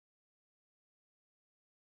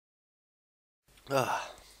Ah.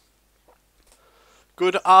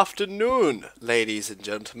 Good afternoon, ladies and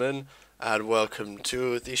gentlemen, and welcome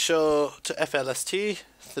to the show to FLST,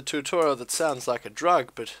 the tutorial that sounds like a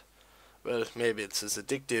drug, but, well, maybe it's as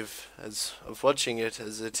addictive as of watching it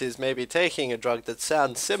as it is maybe taking a drug that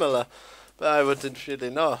sounds similar, but I wouldn't really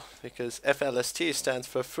know, because FLST stands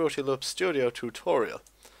for Fruity Loop Studio Tutorial.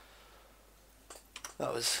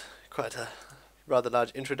 That was quite a rather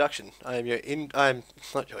large introduction. I'm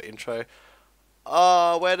not your intro.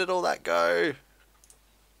 Oh, where did all that go?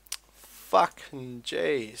 Fucking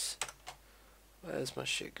jeez. Where's my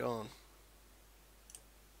shit gone?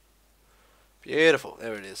 Beautiful.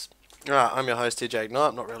 There it is. Alright, I'm your host DJ Ignyte.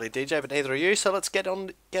 I'm not really a DJ, but neither are you, so let's get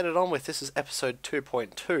it on with. This is episode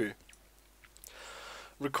 2.2.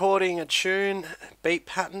 Recording a tune, beat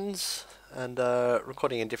patterns, and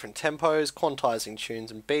recording in different tempos, quantizing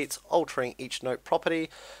tunes and beats, altering each note property,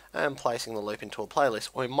 and placing the loop into a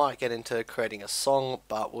playlist. We might get into creating a song,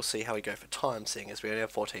 but we'll see how we go for time, seeing as we only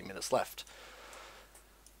have 14 minutes left.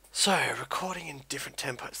 So, recording in different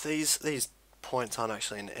tempos. These points aren't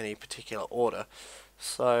actually in any particular order.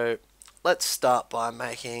 So, let's start by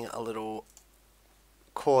making a little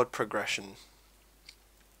chord progression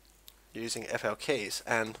using FL keys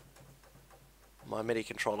and my Midi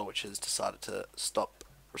controller, which has decided to stop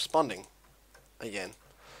responding again.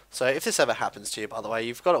 So if this ever happens to you, by the way,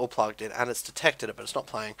 you've got it all plugged in and it's detected it, but it's not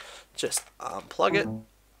playing. Just unplug it,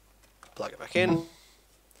 plug it back in,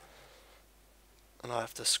 and I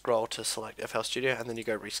have to scroll to select FL Studio, and then you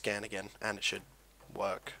go rescan again, and it should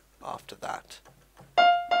work after that.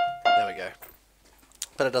 There we go.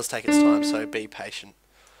 But it does take its time, so be patient.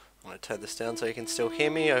 I'm going to turn this down so you can still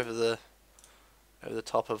hear me over the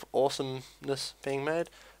top of awesomeness being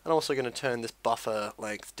made. And I'm also going to turn this buffer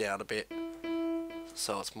length down a bit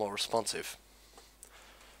so it's more responsive.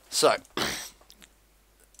 So,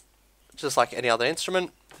 just like any other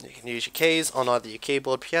instrument, you can use your keys on either your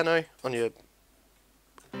keyboard, piano, on your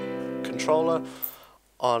controller,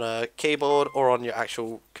 on a keyboard, or on your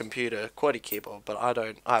actual computer QWERTY keyboard. But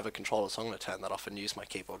I have a controller, so I'm going to turn that off and use my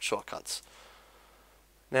keyboard shortcuts.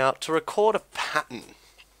 Now, to record a pattern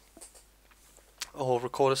or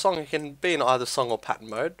record a song, it can be in either song or pattern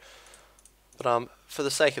mode. But for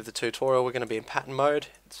the sake of the tutorial, we're going to be in pattern mode.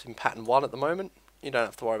 It's in pattern 1 at the moment. You don't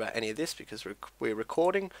have to worry about any of this because we're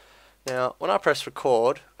recording. Now, when I press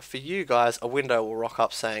record, for you guys, a window will rock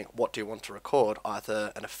up saying, what do you want to record?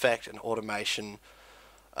 Either an effect, an automation,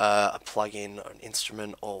 a plugin, an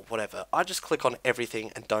instrument, or whatever. I just click on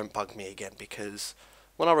everything and don't bug me again, because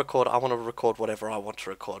when I record, I want to record whatever I want to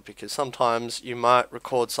record, because sometimes you might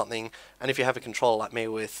record something, and if you have a controller like me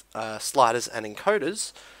with sliders and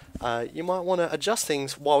encoders, you might want to adjust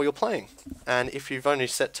things while you're playing. And if you've only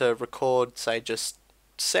set to record, say, just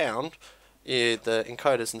sound, the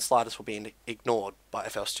encoders and sliders will be ignored by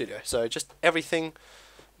FL Studio. So just everything,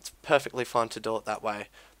 it's perfectly fine to do it that way,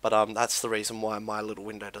 but that's the reason why my little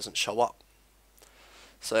window doesn't show up.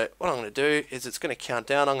 So what I'm going to do is it's going to count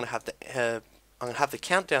down. I'm going to have the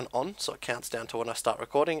countdown on, so it counts down to when I start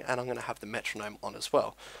recording, and I'm going to have the metronome on as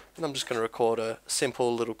well. And I'm just going to record a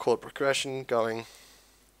simple little chord progression going.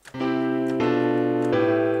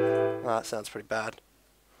 That sounds pretty bad.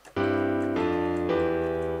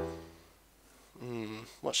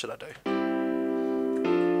 What should I do?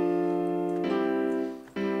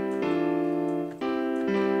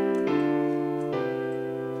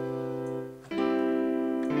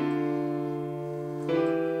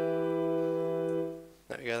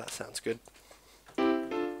 There we go, that sounds good.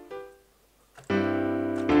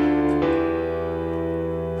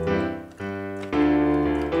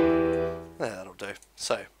 That'll do.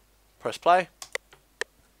 So, press play.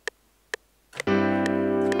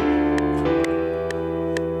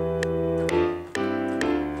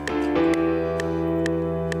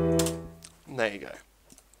 There you go.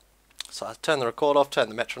 So I turn the record off, turn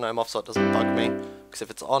the metronome off so it doesn't bug me, because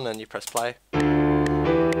if it's on and you press play,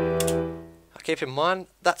 keep in mind,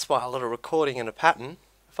 that's why a little recording in a pattern.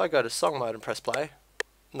 If I go to song mode and press play,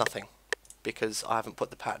 nothing, because I haven't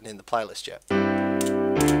put the pattern in the playlist yet.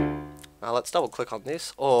 Now let's double click on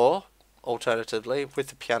this, or alternatively, with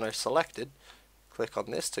the piano selected, click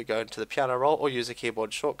on this to go into the piano roll, or use a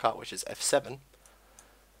keyboard shortcut, which is F7,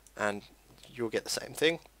 and you'll get the same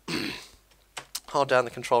thing. Hold down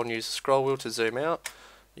the control and use the scroll wheel to zoom out.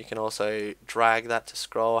 You can also drag that to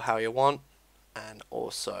scroll how you want, and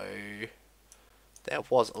also there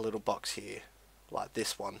was a little box here like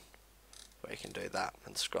this one where you can do that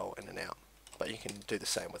and scroll in and out, but you can do the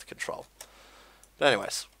same with control. But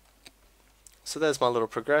anyways, so there's my little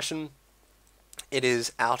progression. It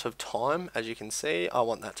is out of time, as you can see. I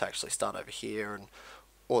want that to actually start over here and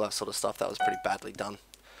all that sort of stuff. That was pretty badly done.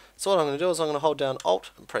 So what I'm going to do is I'm going to hold down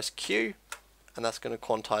Alt and press Q, and that's going to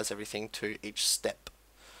quantize everything to each step.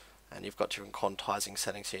 And you've got your quantizing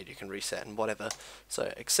settings here, you can reset and whatever.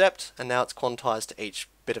 So accept, and now it's quantized to each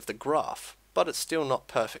bit of the graph, but it's still not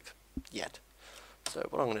perfect yet. So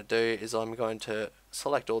what I'm going to do is I'm going to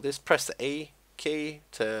select all this, press the E key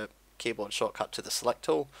to keyboard shortcut to the select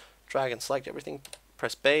tool, drag and select everything,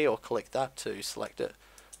 press B or click that to select it.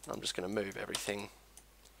 And I'm just going to move everything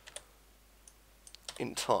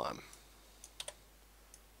in time.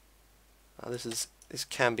 This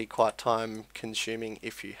can be quite time consuming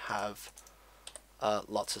if you have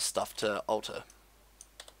lots of stuff to alter.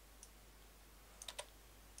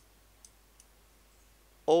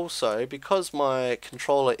 Also, because my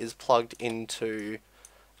controller is plugged into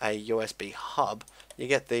a USB hub, you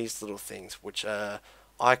get these little things which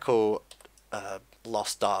I call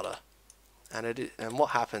lost data. And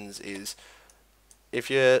what happens is,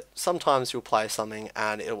 sometimes you'll play something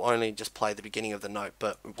and it'll only just play the beginning of the note,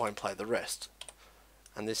 but it won't play the rest.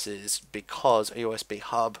 And this is because a USB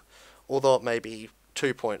hub, although it may be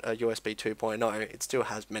USB 2.0, it still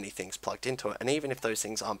has many things plugged into it. And even if those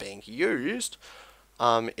things aren't being used,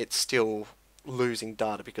 it's still losing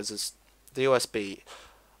data because it's the USB.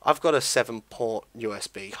 I've got a 7-port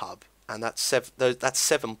USB hub, and that's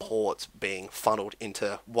 7 ports being funneled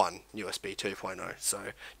into one USB 2.0.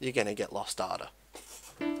 So you're going to get lost data.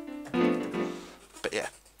 But yeah,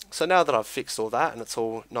 so now that I've fixed all that and it's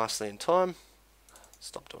all nicely in time,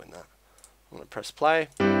 stop doing that. I'm going to press play.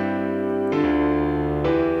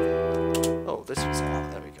 Oh, this was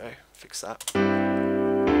out. There we go. Fix that.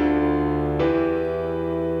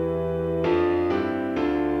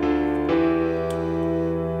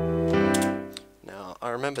 Now, I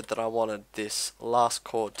remembered that I wanted this last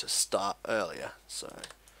chord to start earlier, so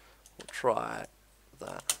we'll try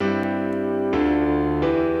that.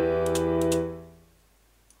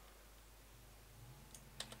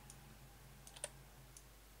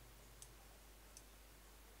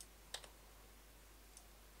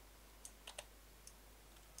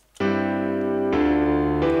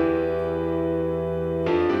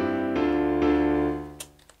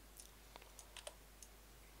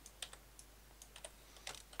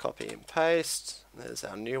 Copy and paste. There's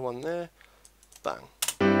our new one there. Bang.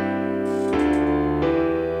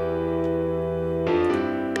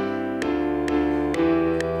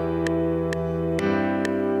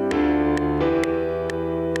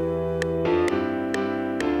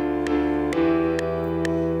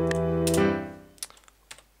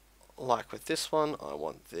 Like with this one, I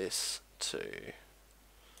want this to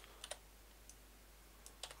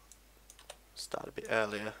start a bit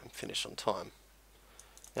earlier and finish on time.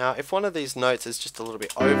 Now, if one of these notes is just a little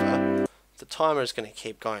bit over, the timer is going to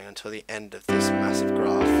keep going until the end of this massive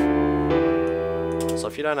graph. So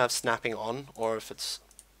if you don't have snapping on, or if it's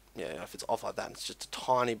off like that and it's just a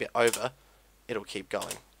tiny bit over, it'll keep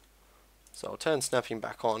going. So I'll turn snapping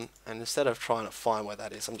back on, and instead of trying to find where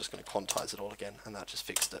that is, I'm just going to quantize it all again, and that just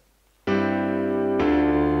fixed it.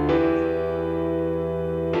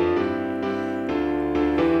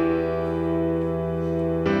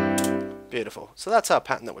 Beautiful. So that's our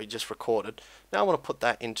pattern that we just recorded. Now I want to put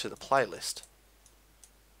that into the playlist.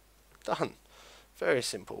 Done. Very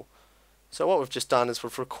simple. So what we've just done is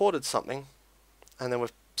we've recorded something, and then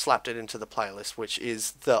we've slapped it into the playlist, which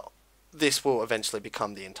is this will eventually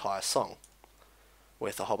become the entire song,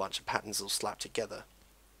 with a whole bunch of patterns all slapped together.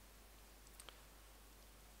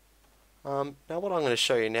 Now what I'm going to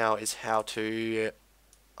show you now is how to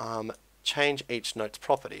change each note's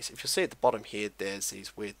properties. If you see at the bottom here, there's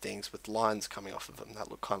these weird things with lines coming off of them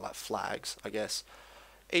that look kind of like flags, I guess.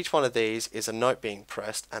 Each one of these is a note being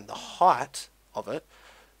pressed, and the height of it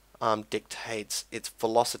dictates its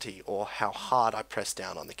velocity, or how hard I press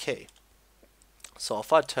down on the key. So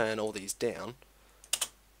if I turn all these down,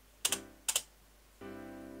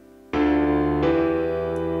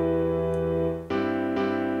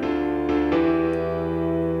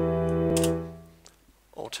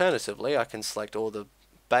 alternatively, I can select all the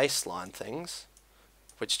baseline things,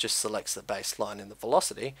 which just selects the baseline in the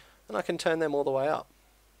velocity, and I can turn them all the way up,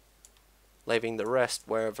 leaving the rest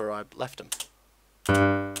wherever I left them.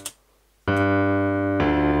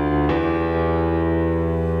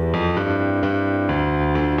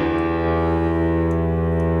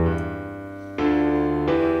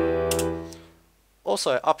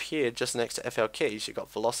 Also, up here, just next to FL keys, you've got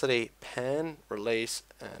velocity, pan, release,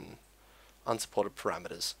 and unsupported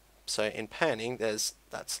parameters. So in panning, that's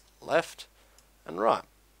left and right.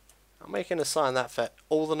 And we can assign that for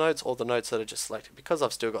all the notes that are just selected. Because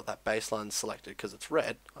I've still got that baseline selected because it's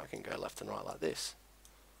red, I can go left and right like this.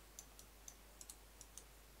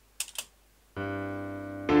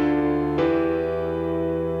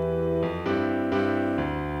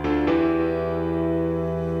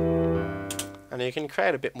 And you can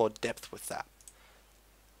create a bit more depth with that.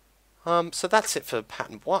 So that's it for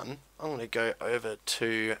pattern 1. I'm going to go over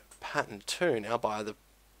to pattern 2 now by either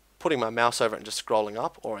putting my mouse over it and just scrolling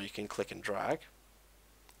up, or you can click and drag.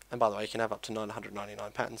 And by the way, you can have up to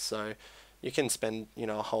 999 patterns, so you can spend, you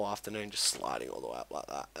know, a whole afternoon just sliding all the way up like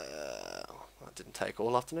that. That didn't take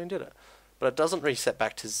all afternoon, did it? But it doesn't reset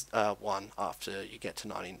back to 1 after you get to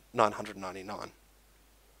 999.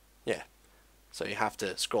 Yeah, so you have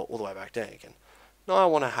to scroll all the way back down again. Now I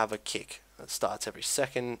want to have a kick that starts every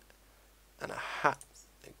second, and a hat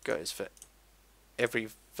that goes for every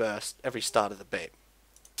verse, every start of the beat.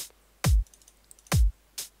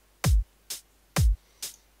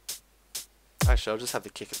 Actually, I'll just have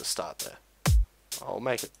the kick at the start there. I'll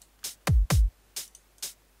make it.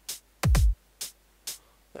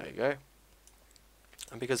 There you go.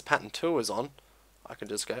 And because pattern 2 is on, I can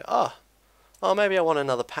just go, oh, maybe I want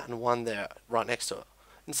another pattern 1 there right next to it.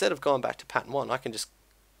 Instead of going back to pattern 1, I can just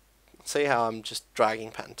see how I'm just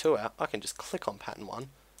dragging pattern 2 out. I can just click on pattern 1,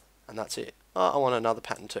 and that's it. Oh, I want another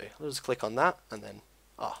pattern 2. I'll just click on that, and then,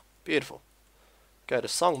 beautiful. Go to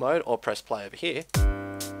song mode, or press play over here.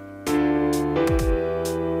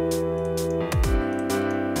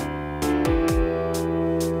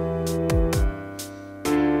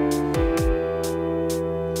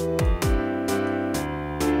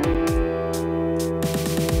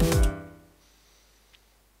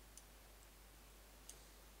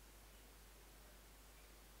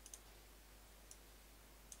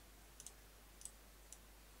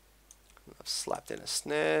 I've slapped in a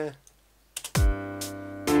snare.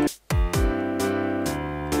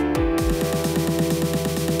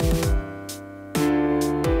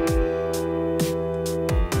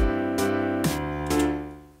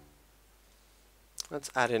 Let's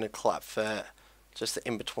add in a clap for just the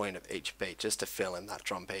in-between of each beat, just to fill in that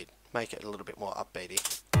drum beat, make it a little bit more upbeaty.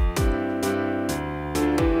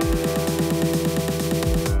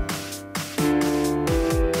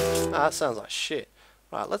 That sounds like shit.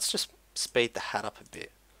 Right, let's just speed the hat up a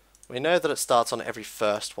bit. We know that it starts on every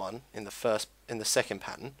first one in the second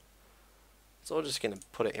pattern, so we're just going to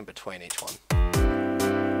put it in between each one.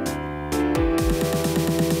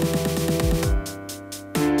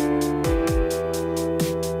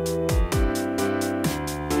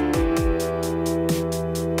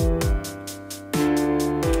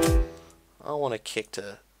 I want a kick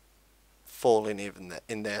to fall in even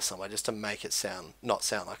in there somewhere, just to make it not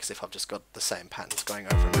sound like as if I've just got the same patterns going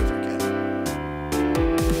over and over again.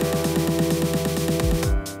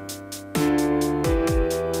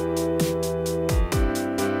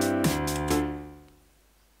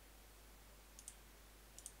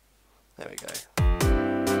 There we go.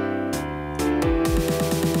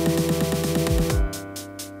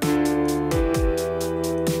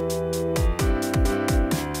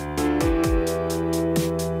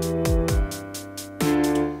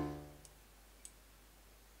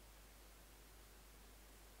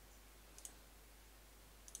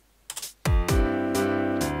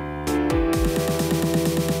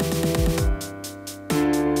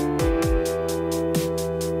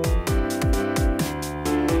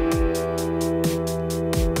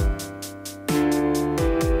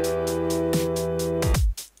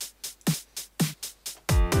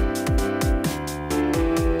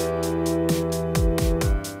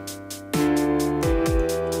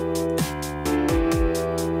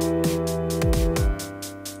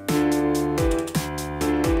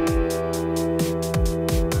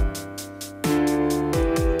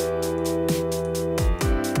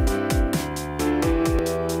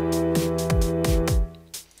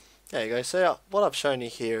 There you go. So what I've shown you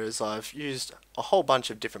here is I've used a whole bunch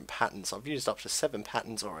of different patterns. I've used up to 7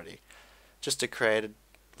 patterns already, just to create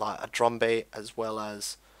a drum beat, as well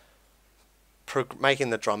as making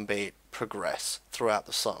the drum beat progress throughout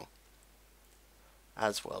the song,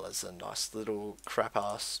 as well as a nice little crap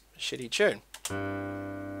ass shitty tune.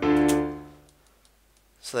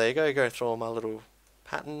 So there you go. Go through all my little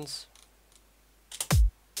patterns.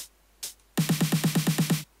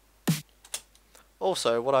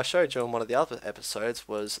 Also, what I showed you in one of the other episodes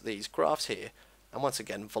was these graphs here, and once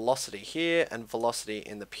again, velocity here and velocity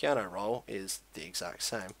in the piano roll is the exact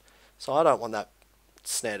same. So I don't want that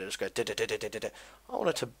snare to just go da da da da da da. I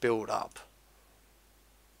want it to build up.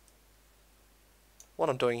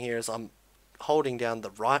 What I'm doing here is I'm holding down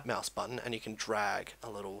the right mouse button, and you can drag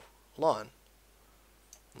a little line.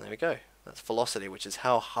 And there we go. That's velocity, which is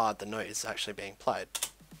how hard the note is actually being played.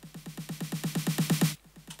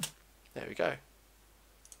 There we go.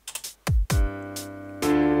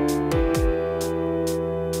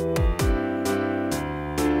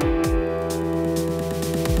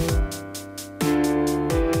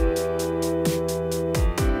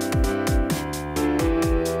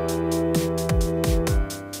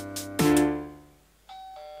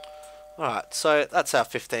 Alright, so that's our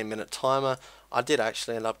 15-minute timer. I did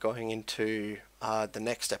actually end up going into the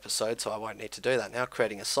next episode, so I won't need to do that now,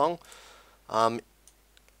 creating a song.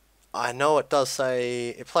 I know it does say,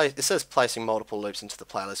 it says placing multiple loops into the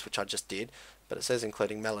playlist, which I just did, but it says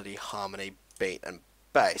including melody, harmony, beat, and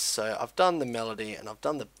bass. So I've done the melody, and I've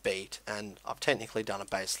done the beat, and I've technically done a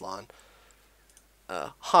bass line.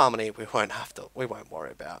 Harmony we won't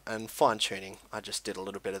worry about, and fine tuning, I just did a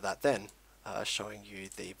little bit of that then, showing you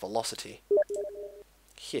the velocity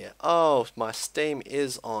here. Oh, my Steam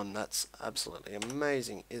is on. That's absolutely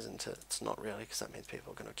amazing, isn't it? It's not really, because that means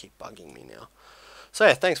people are going to keep bugging me now. So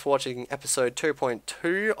yeah, thanks for watching episode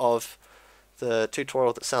 2.2 of the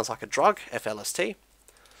tutorial that sounds like a drug, FLST.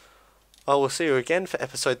 I will see you again for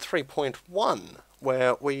episode 3.1,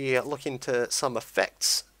 where we look into some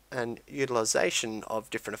effects and utilization of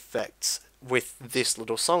different effects with this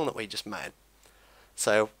little song that we just made.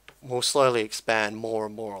 So we'll slowly expand more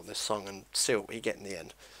and more on this song and see what we get in the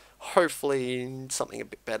end. Hopefully something a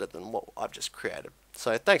bit better than what I've just created.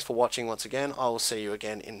 So thanks for watching once again. I will see you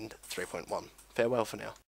again in 3.1. Farewell for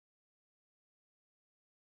now.